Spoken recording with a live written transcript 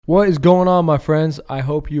What is going on, my friends? I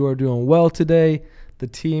hope you are doing well today. The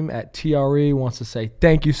team at TRE wants to say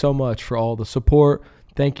thank you so much for all the support.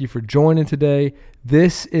 Thank you for joining today.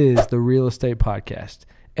 This is the Real Estate Podcast,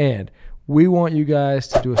 and we want you guys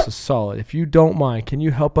to do us a solid. If you don't mind, can you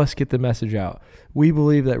help us get the message out? We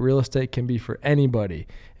believe that real estate can be for anybody,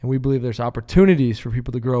 and we believe there's opportunities for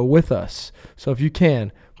people to grow with us. So if you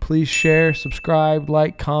can, please share, subscribe,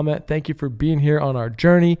 like, comment. Thank you for being here on our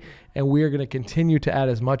journey, and we are going to continue to add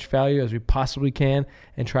as much value as we possibly can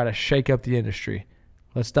and try to shake up the industry.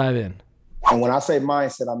 Let's dive in. And when I say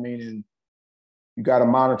mindset, I mean you got to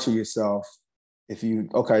monitor yourself. If you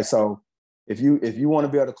want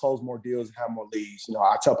to be able to close more deals and have more leads,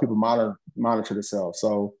 I tell people monitor themselves.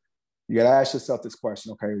 So you got to ask yourself this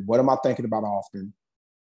question: okay, what am I thinking about often?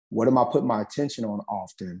 What am I putting my attention on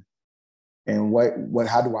often? And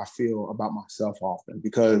how do I feel about myself often?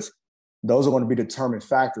 Because those are going to be determined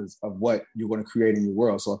factors of what you're going to create in your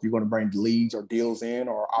world. So if you're going to bring leads or deals in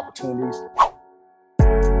or opportunities.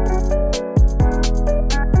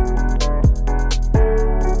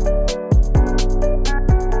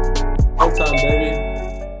 Time, baby.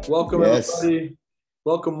 Welcome, everybody.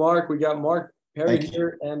 Welcome, Mark. We got Mark Perry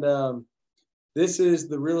here. And this is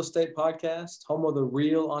the Real Estate Podcast, home of the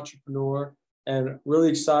real entrepreneur. And really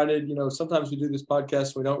excited. Sometimes we do this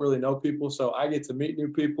podcast, we don't really know people. So I get to meet new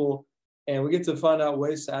people and we get to find out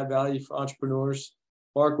ways to add value for entrepreneurs.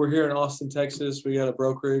 Mark, we're here in Austin, Texas. We got a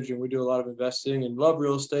brokerage and we do a lot of investing and love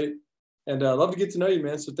real estate. And love to get to know you,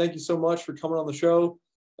 man. So thank you so much for coming on the show.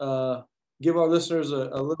 Give our listeners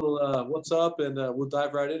a little what's up, and we'll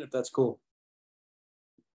dive right in if that's cool.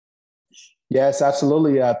 Yes,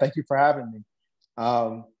 absolutely. Thank you for having me.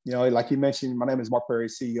 Like you mentioned, my name is Mark Perry,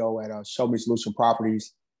 CEO at Show Me Solution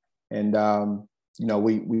Properties. And,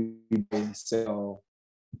 we sell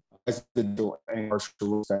residential and commercial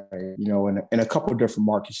real estate, in a couple of different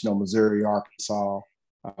markets, Missouri, Arkansas.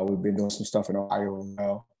 We've been doing some stuff in Ohio as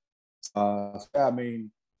well.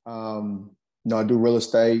 I do real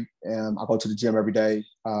estate and I go to the gym every day.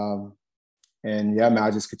 I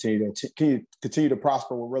just continue to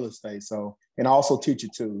prosper with real estate. So, and I also teach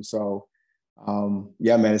it too. So,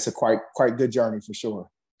 it's a quite good journey for sure.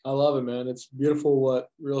 I love it, man. It's beautiful what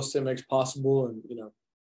real estate makes possible, and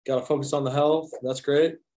got to focus on the health. That's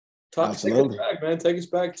great. Take us back, man. Take us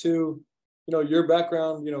back to, your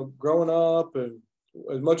background, growing up, and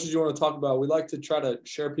as much as you want to talk about, we like to try to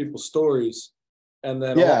share people's stories, and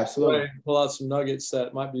then absolutely pull out some nuggets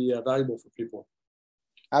that might be valuable for people.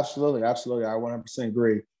 Absolutely. I 100%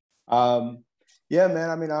 agree. Man.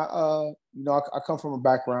 I mean, I come from a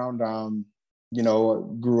background,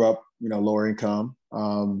 grew up, lower income,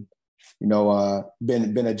 been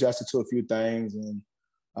adjusted to a few things. And,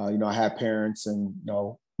 I had parents and,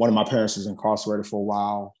 one of my parents was incarcerated for a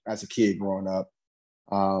while as a kid growing up.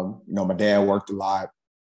 My dad worked a lot.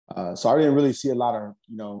 So I didn't really see a lot of,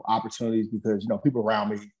 opportunities because, people around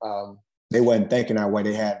me, they wasn't thinking that way.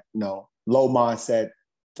 They had, low mindset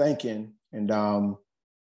thinking. And,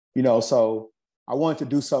 so I wanted to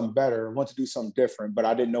do something better, I wanted to do something different, but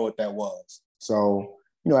I didn't know what that was. So,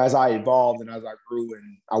 as I evolved and as I grew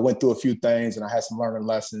and I went through a few things and I had some learning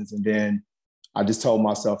lessons, and then I just told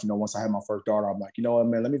myself, once I had my first daughter, I'm like,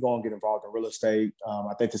 man, let me go and get involved in real estate.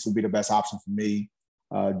 I think this would be the best option for me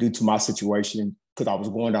due to my situation, because I was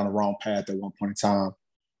going down the wrong path at one point in time.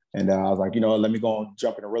 And I was like, let me go and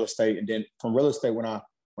jump into real estate. And then from real estate, when I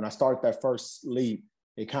started that first leap,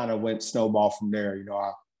 it kind of went snowball from there.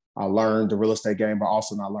 I learned the real estate game, but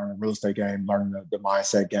also not learning the real estate game, learning the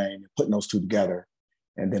mindset game, and putting those two together.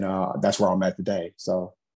 And then that's where I'm at today.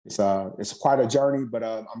 So it's quite a journey, but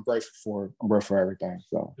I'm grateful for it. I'm grateful for everything.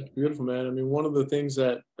 So it's beautiful, man. I mean, one of the things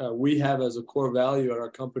that we have as a core value at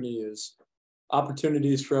our company is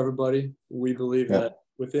opportunities for everybody. We believe that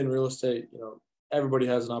within real estate, everybody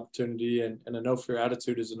has an opportunity, and a no fear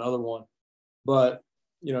attitude is another one. But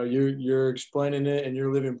you're explaining it and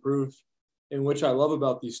you're living proof, in which I love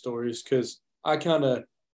about these stories, because I kind of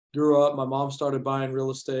grew up. My mom started buying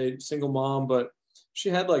real estate, single mom, but she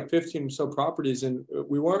had like 15 or so properties, and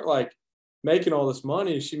we weren't like making all this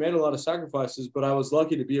money. She made a lot of sacrifices, but I was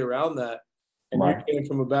lucky to be around that. And You came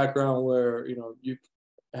from a background where, you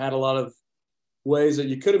had a lot of ways that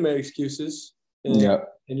you could have made excuses, and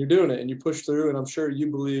you're doing it and you push through. And I'm sure you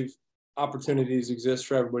believe opportunities exist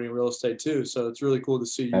for everybody in real estate too. So it's really cool to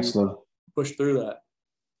see you push through that.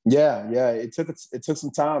 Yeah. It took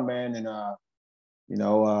some time, man. And,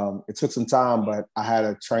 it took some time, but I had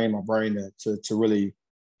to train my brain to really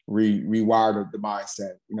rewire the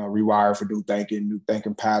mindset, rewire for new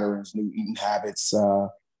thinking patterns, new eating habits,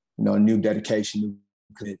 new dedication, new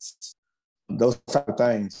commitments, those type of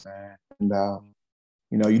things, man. And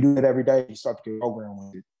you do it every day, you start to get programmed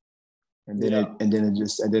with it. And then and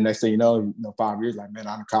then next thing you know, 5 years, like, man,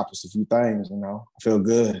 I've accomplished a few things, I feel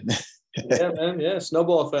good. Yeah, man. Yeah.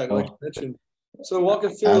 Snowball effect, like you mentioned. So walk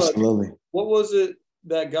us through, like, Absolutely. what was it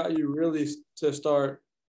that got you really to start,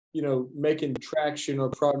 making traction or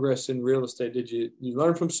progress in real estate? Did you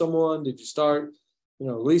learn from someone? Did you start,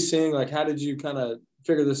 leasing? Like, how did you kind of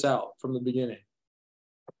figure this out from the beginning?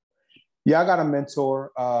 Yeah, I got a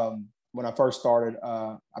mentor when I first started.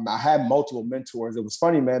 I had multiple mentors. It was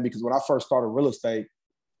funny, man, because when I first started real estate,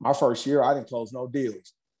 my first year, I didn't close no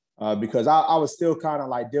deals because I was still kind of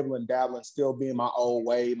like dibbling, dabbling, still being my old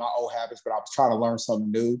way, my old habits, but I was trying to learn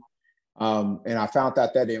something new. And I found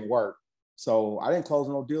out that didn't work. So I didn't close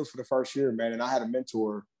no deals for the first year, man. And I had a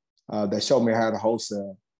mentor that showed me how to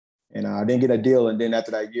wholesale. And I didn't get a deal. And then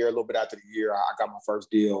after that year, a little bit after the year, I got my first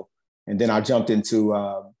deal. And then I jumped into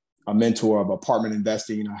a mentor of apartment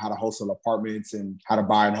investing, how to wholesale apartments and how to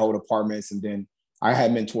buy and hold apartments. And then I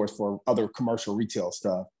had mentors for other commercial retail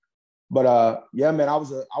stuff. But yeah, man, I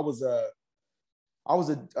was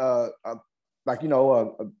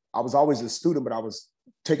always a student, but I was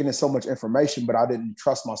taking in so much information, but I didn't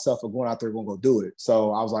trust myself of going out there and go do it.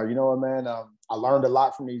 So I was like, you know what, man, I learned a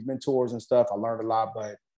lot from these mentors and stuff. I learned a lot,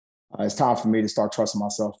 but it's time for me to start trusting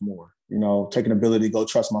myself more, taking the ability to go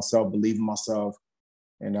trust myself, believe in myself,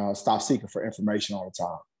 and stop seeking for information all the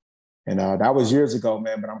time. And that was years ago,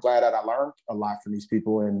 man, but I'm glad that I learned a lot from these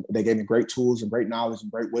people, and they gave me great tools and great knowledge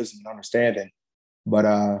and great wisdom and understanding. But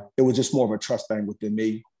it was just more of a trust thing within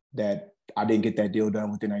me that I didn't get that deal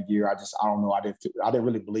done within a year. I don't know. I didn't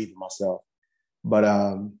really believe in myself. But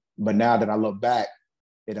now that I look back,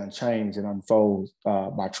 it unchanged and unfolds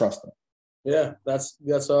by trusting. Yeah, that's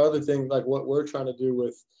our other thing. Like, what we're trying to do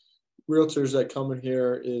with realtors that come in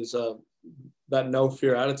here is that no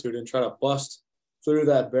fear attitude, and try to bust through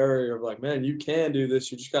that barrier of like, man, you can do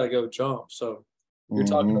this. You just got to go jump. So you're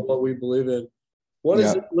talking about what we believe in. What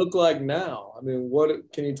does it look like now? I mean, what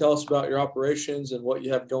can you tell us about your operations and what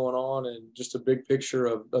you have going on, and just a big picture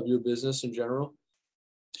of your business in general?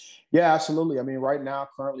 Yeah, absolutely. I mean, right now,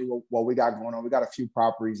 currently, what we got going on, we got a few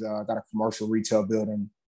properties. Got a commercial retail building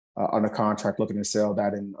under contract, looking to sell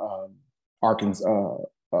that in Arkansas,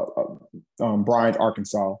 Bryant,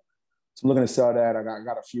 Arkansas. So I'm looking to sell that. I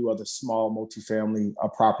got a few other small multifamily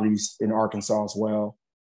properties in Arkansas as well.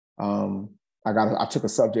 I took a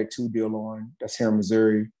subject to deal on that's here in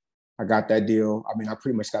Missouri. I got that deal. I mean, I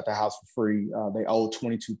pretty much got the house for free. They owed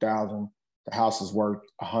 $22,000. The house is worth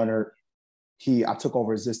 $100,000. I took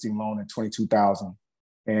over existing loan at $22,000,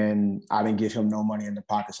 and I didn't give him no money in the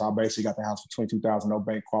pocket. So I basically got the house for $22,000, no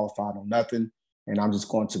bank qualified, no nothing. And I'm just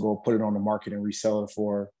going to go put it on the market and resell it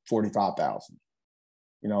for $45,000.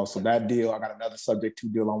 So that deal, I got another subject to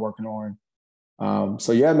deal I'm working on.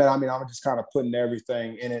 So yeah, man, I mean, I'm just kind of putting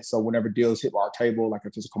everything in it. So whenever deals hit our table, like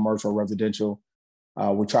if it's commercial or residential,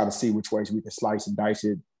 we try to see which ways we can slice and dice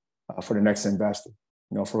it for the next investor.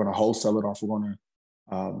 If we're going to wholesale it, or if we're going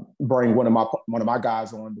to bring one of my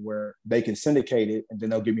guys on where they can syndicate it, and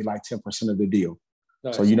then they'll give me like 10% of the deal.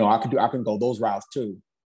 Nice. So I can go those routes too.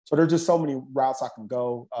 So there's just so many routes I can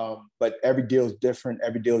go, but every deal is different.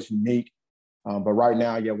 Every deal is unique. But right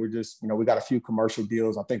now, yeah, we're just, we got a few commercial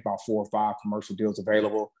deals. I think about 4 or 5 commercial deals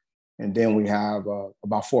available. And then we have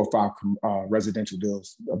about 4 or 5 residential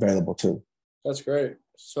deals available too. That's great.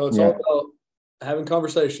 So it's all about having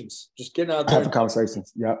conversations, just getting out there. Having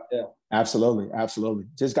conversations. Yeah. Absolutely. Absolutely.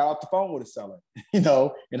 Just got off the phone with a seller,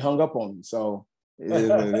 and hung up on me. So it is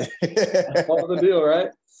what it is. Part of the deal, right?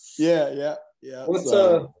 Yeah.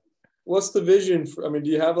 What's the vision for, do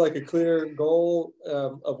you have like a clear goal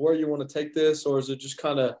of where you want to take this, or is it just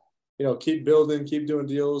kind of, keep building, keep doing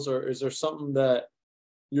deals, or is there something that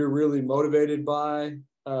you're really motivated by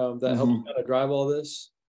that helps you kind of drive all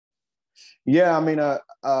this? Yeah, I mean,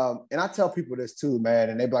 and I tell people this too, man,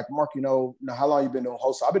 and they be like, Mark, how long you been doing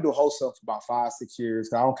wholesale? I've been doing wholesale for about 5, 6 years.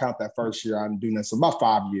 I don't count that first year I didn't do that, so about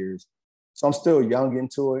 5 years. So I'm still young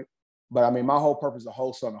into it. But I mean, my whole purpose of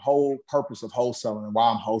wholesaling, and why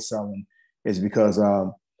I'm wholesaling is because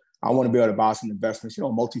I want to be able to buy some investments,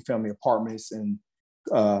 multifamily apartments and,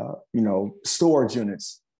 storage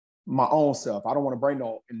units, my own self. I don't want to bring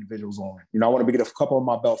no individuals on. I want to get a couple on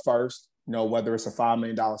my belt first, whether it's a $5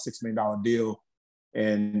 million, $6 million deal.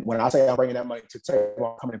 And when I say I'm bringing that money to the table,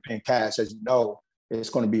 I'm coming and paying cash, as you know, it's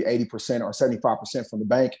going to be 80% or 75% from the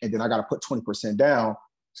bank. And then I got to put 20% down.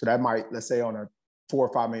 So that might, let's say on a $4 or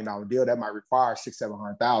 $5 million deal, that might require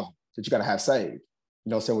 $600,000, $700,000 that you got to have saved.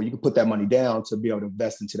 So you can put that money down to be able to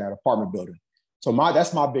invest into that apartment building. So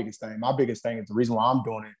that's my biggest thing. My biggest thing is the reason why I'm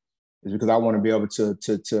doing it is because I want to be able to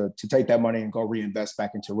take that money and go reinvest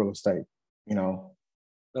back into real estate.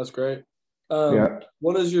 That's great. Yeah.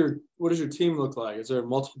 What does your team look like? Is there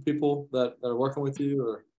multiple people that are working with you,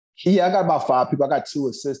 or? Yeah, I got about 5 people. I got 2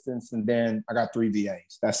 assistants, and then I got 3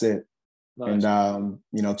 VAs. That's it. Nice. And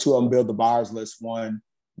 2 of them build the buyers list. One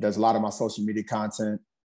does a lot of my social media content.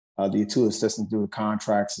 The 2 assistants do the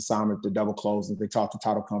contracts, assignment, the double closings. They talk to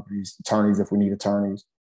title companies, attorneys if we need attorneys.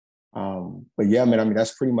 But yeah, man, I mean,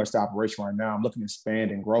 that's pretty much the operation right now. I'm looking to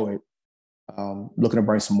expand and grow it. Looking to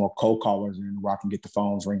bring some more cold callers in where I can get the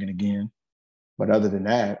phones ringing again. But other than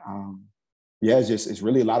that, yeah, it's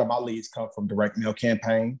really a lot of my leads come from direct mail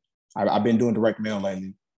campaign. I've been doing direct mail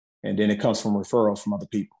lately, and then it comes from referrals from other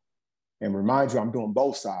people. And remind you, I'm doing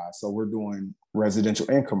both sides. So we're doing residential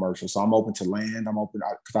and commercial. So I'm open to land. I'm open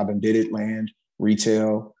because I've been did it, land,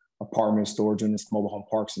 retail, apartment, storage units, mobile home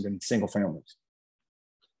parks, and then single families.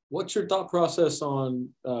 What's your thought process on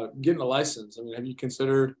getting a license? I mean, have you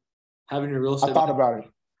considered having your real estate? I thought about it.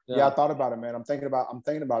 Yeah, I thought about it, man. I'm thinking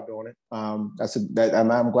about doing it. I'm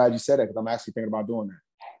glad you said that because I'm actually thinking about doing that.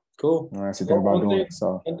 Cool. I'm actually thinking about doing it.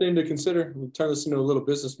 So one thing to consider. We'll turn this into a little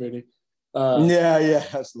business meeting. Yeah,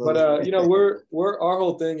 absolutely. But we're our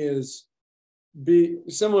whole thing is be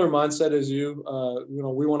similar mindset as you.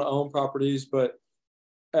 We want to own properties, but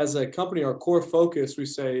as a company, our core focus, we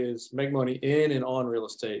say, is make money in and on real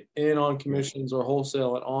estate, in on commissions or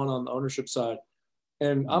wholesale, and on the ownership side.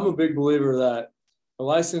 And I'm a big believer that a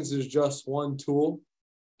license is just one tool.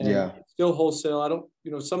 And still wholesale. I don't,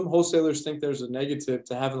 some wholesalers think there's a negative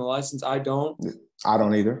to having the license. I don't. I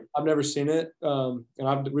don't either. I've never seen it.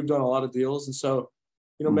 We've done a lot of deals. And so,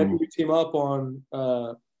 maybe we team up on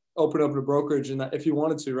open up a brokerage, and if you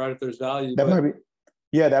wanted to, right, if there's value. Might be.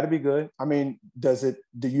 Yeah, that'd be good. I mean,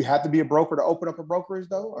 do you have to be a broker to open up a brokerage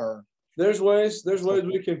though, or? There's ways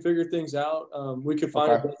we can figure things out. We could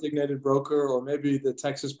find a designated broker, or maybe the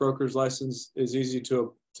Texas broker's license is easy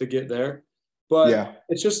to get there. But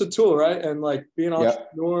it's just a tool, right? And like being an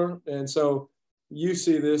entrepreneur. And so you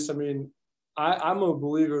see this. I mean, I'm a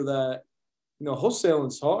believer that,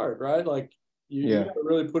 wholesaling's hard, right? Like you got to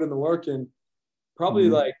really put in the work, and probably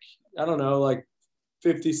like, I don't know, like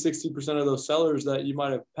 50, 60% of those sellers that you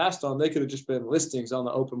might have passed on, they could have just been listings on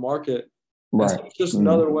the open market. Right. So it's just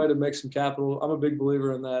another way to make some capital. I'm a big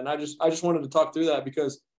believer in that. And I just wanted to talk through that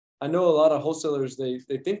because I know a lot of wholesalers, they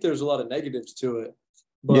think there's a lot of negatives to it.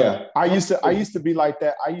 But I used to be like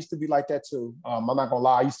that. I used to be like that too. I'm not gonna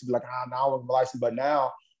lie. I used to be like, now I want my license. But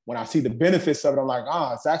now when I see the benefits of it, I'm like,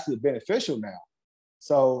 it's actually beneficial now.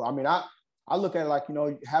 So, I mean, I look at it like,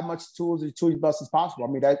 how much tools as possible.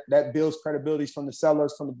 I mean, that builds credibility from the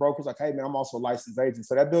sellers, from the brokers. Like, hey man, I'm also a licensed agent.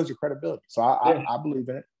 So that builds your credibility. So I believe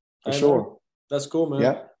in it for sure. That's cool, man.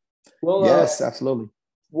 Yeah. Well, yes, absolutely.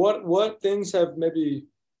 What things have maybe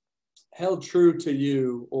held true to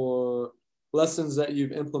you, or lessons that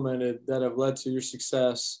you've implemented that have led to your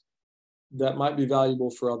success that might be valuable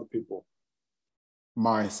for other people?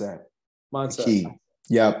 Mindset. Key.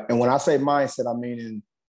 Yeah. And when I say mindset, I mean,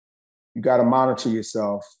 you got to monitor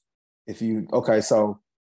yourself. If you want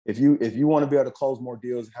to be able to close more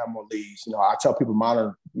deals and have more leads, I tell people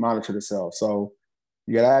monitor themselves. So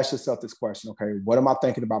you got to ask yourself this question. Okay, what am I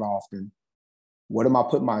thinking about often? What am I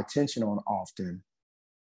putting my attention on often?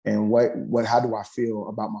 And how do I feel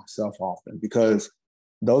about myself often? Because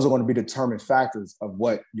those are going to be determined factors of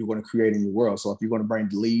what you're going to create in your world. So if you're going to bring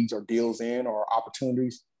leads or deals in or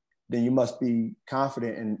opportunities, then you must be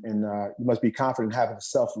confident in having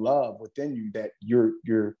self-love within you that you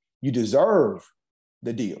deserve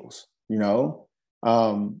the deals,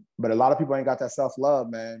 But a lot of people ain't got that self-love,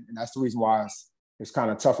 man. And that's the reason why it's kind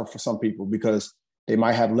of tougher for some people, because they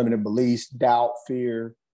might have limited beliefs, doubt,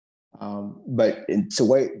 fear. But the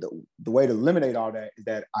way to eliminate all that is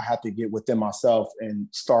that I have to get within myself and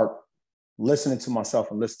start listening to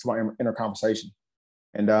myself and listen to my inner conversation.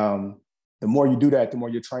 And the more you do that, the more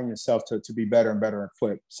you train yourself to be better and better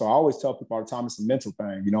equipped. So I always tell people all the time, it's a mental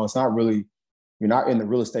thing. It's not really, you're not in the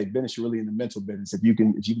real estate business, you're really in the mental business. If you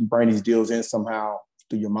can bring these deals in somehow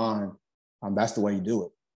through your mind, that's the way you do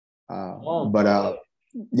it.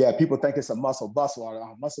 People think it's a bustle.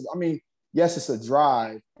 I mean, yes, it's a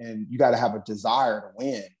drive, and you got to have a desire to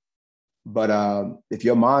win. But if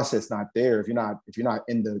your mindset's not there, if you're not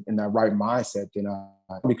in that right mindset, then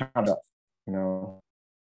it'll be kind of,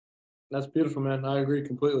 That's beautiful, man. I agree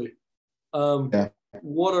completely.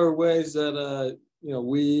 What are ways that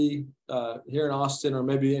we here in Austin, or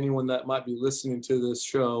maybe anyone that might be listening to this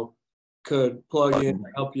show, could plug in,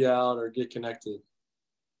 or help you out, or get connected?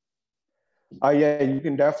 You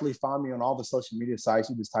can definitely find me on all the social media sites.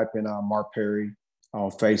 You just type in Mark Perry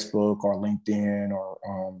on Facebook or LinkedIn, or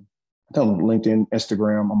LinkedIn,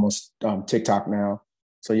 Instagram, almost TikTok now.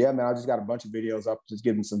 So yeah, man, I just got a bunch of videos up, just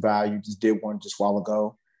giving some value. Just did one just a while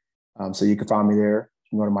ago. So you can find me there.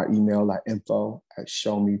 You can go to my email at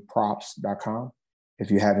info@showmeprops.com. If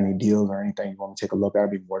you have any deals or anything you want to take a look at,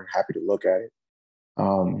 I'd be more than happy to look at it.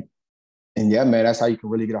 And yeah, man, that's how you can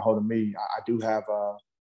really get a hold of me. I do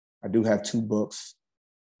have 2 books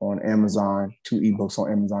on Amazon, 2 ebooks on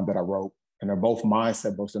Amazon that I wrote, and they're both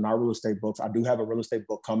mindset books. They're not real estate books. I do have a real estate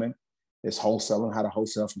book coming. It's wholesaling, how to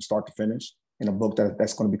wholesale from start to finish, in a book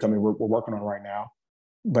that's going to be coming. We're working on right now.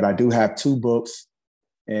 But I do have 2 books,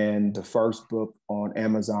 and the first book on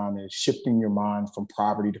Amazon is Shifting Your Mind from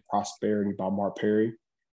Poverty to Prosperity by Mark Perry.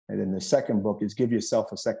 And then the second book is Give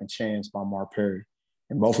Yourself a Second Chance by Mark Perry.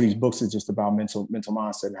 And both of these books are just about mental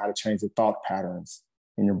mindset and how to change the thought patterns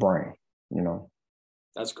in your brain, you know.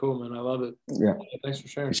 That's cool, man. I love it. Yeah. Thanks for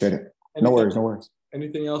sharing. Appreciate it. No worries.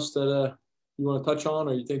 Anything else that you want to touch on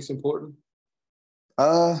or you think is important?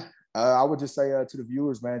 I would just say to the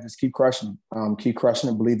viewers, man, just keep crushing. Keep crushing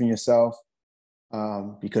and believe in yourself,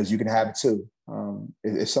 because you can have it too.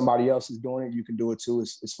 If somebody else is doing it, you can do it too.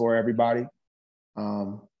 It's for everybody.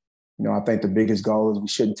 I think the biggest goal is we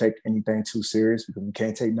shouldn't take anything too serious because we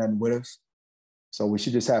can't take nothing with us. So we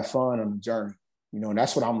should just have fun on the journey, and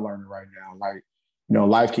that's what I'm learning right now. Like,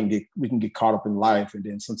 we can get caught up in life, and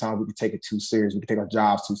then sometimes we can take it too serious. We can take our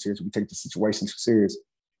jobs too serious. We can take the situation too serious.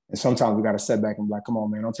 And sometimes we got to step back and be like, come on,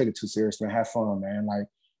 man, don't take it too serious, man. Have fun, man. Like,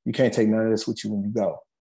 you can't take none of this with you when you go.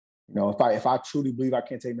 If I truly believe I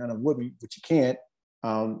can't take none of it with me, but you can't,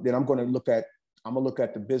 then I'm going to look at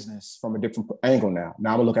the business from a different angle now.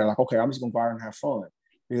 Now I'm going to look at it like, okay, I'm just going to go out and have fun.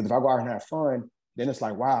 Because if I go out and have fun, then it's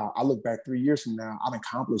like, wow, I look back 3 years from now, I've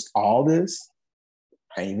accomplished all this.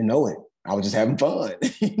 I didn't even know it. I was just having fun.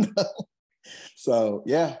 So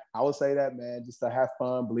yeah, I would say that, man, just to have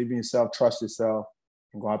fun, believe in yourself, trust yourself,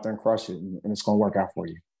 and go out there and crush it. And it's going to work out for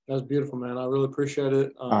you. That's beautiful, man. I really appreciate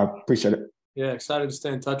it. I appreciate it. Yeah, excited to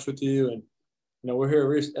stay in touch with you. And, we're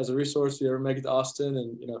here as a resource. If you ever make it to Austin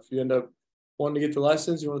and, if you end up wanting to get the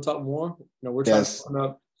license, you want to talk more, we're trying to open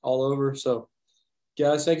up all over. So,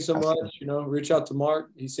 guys, thank you so much. Reach out to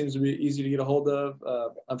Mark. He seems to be easy to get a hold of.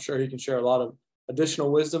 I'm sure he can share a lot of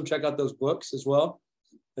additional wisdom. Check out those books as well.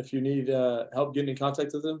 If you need help getting in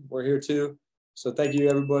contact with him, we're here too. So thank you,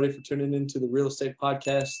 everybody, for tuning into the Real Estate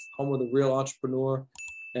Podcast, home of the real entrepreneur.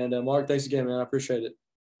 And Mark, thanks again, man. I appreciate it.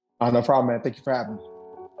 No problem, man. Thank you for having me.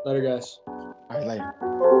 Later, guys. All right, later.